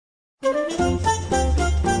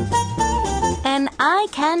An I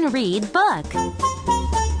Can Read book.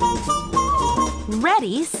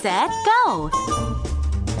 Ready, set, go!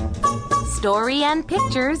 Story and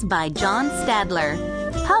pictures by John Stadler.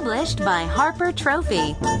 Published by Harper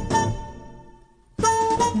Trophy.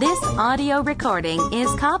 This audio recording is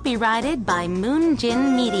copyrighted by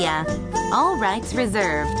Moonjin Media. All rights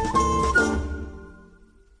reserved.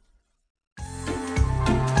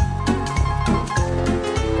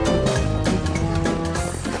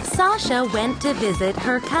 Sasha went to visit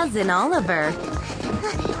her cousin Oliver.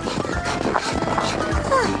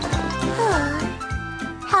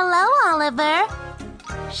 Hello, Oliver,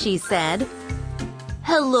 she said.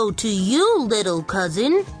 Hello to you, little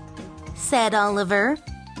cousin, said Oliver.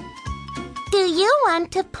 Do you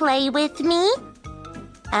want to play with me?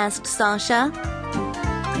 Asked Sasha.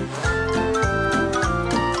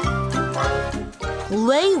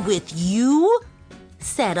 Play with you?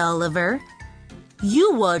 Said Oliver.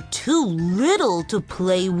 You are too little to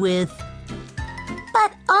play with.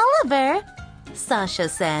 But Oliver, Sasha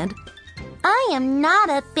said, I am not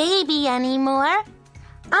a baby anymore.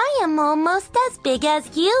 I am almost as big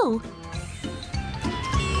as you.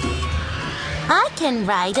 I can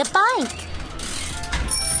ride a bike.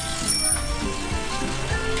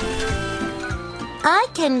 I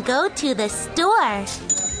can go to the store.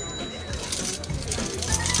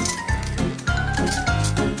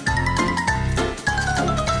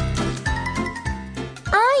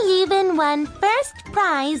 I even won first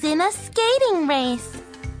prize in a skating race,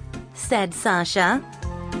 said Sasha.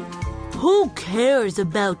 Who cares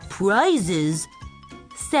about prizes?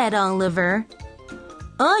 Said Oliver.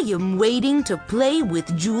 I am waiting to play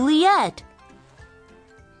with Juliet.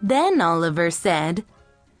 Then Oliver said,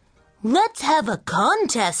 Let's have a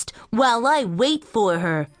contest while I wait for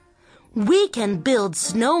her. We can build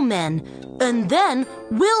snowmen, and then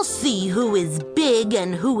we'll see who is big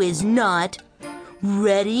and who is not.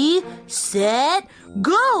 Ready, set,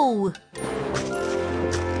 go!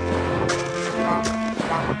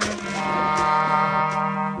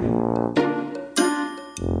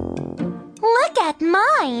 Look at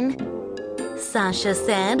mine, Sasha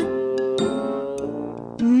said.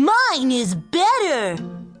 Mine is better,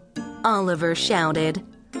 Oliver shouted.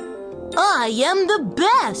 I am the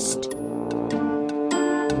best.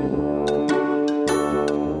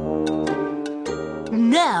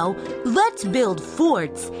 Now, let's build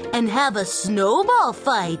forts and have a snowball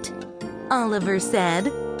fight, Oliver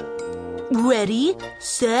said. Ready,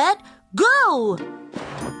 set, go!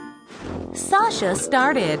 Sasha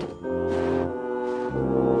started.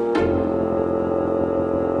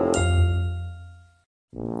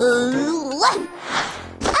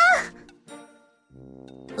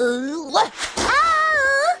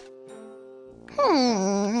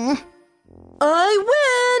 I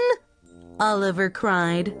win! Oliver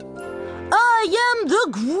cried. I am the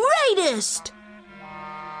greatest!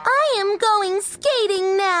 I am going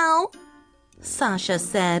skating now, Sasha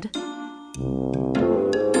said.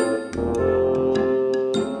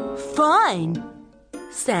 Fine,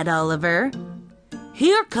 said Oliver.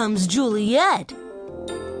 Here comes Juliet.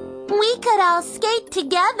 We could all skate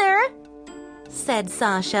together, said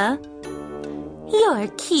Sasha. You're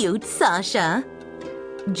cute, Sasha,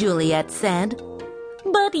 Juliet said.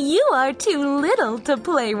 But you are too little to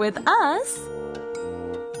play with us.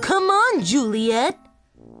 Come on, Juliet,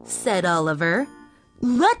 said Oliver.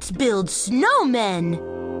 Let's build snowmen.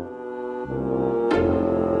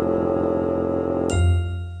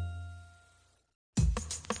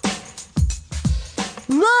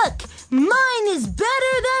 Look, mine is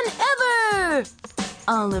better than ever,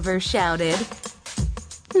 Oliver shouted.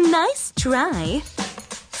 Nice try,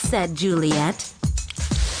 said Juliet.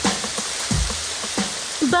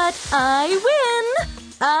 But I win!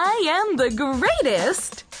 I am the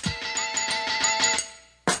greatest!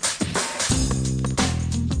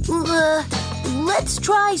 Let's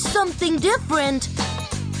try something different,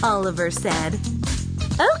 Oliver said.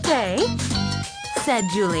 Okay, said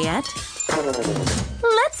Juliet.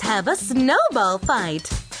 Let's have a snowball fight.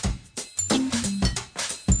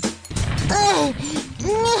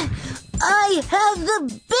 I have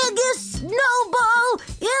the biggest snowball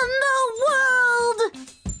in the world,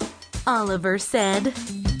 Oliver said.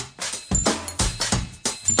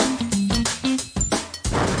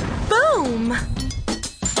 Boom!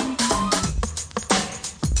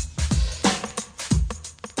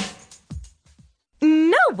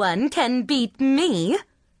 No one can beat me,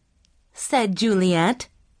 said Juliet.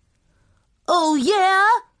 Oh, yeah?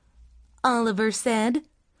 Oliver said.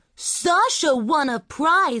 Sasha won a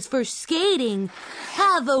prize for skating.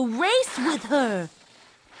 Have a race with her.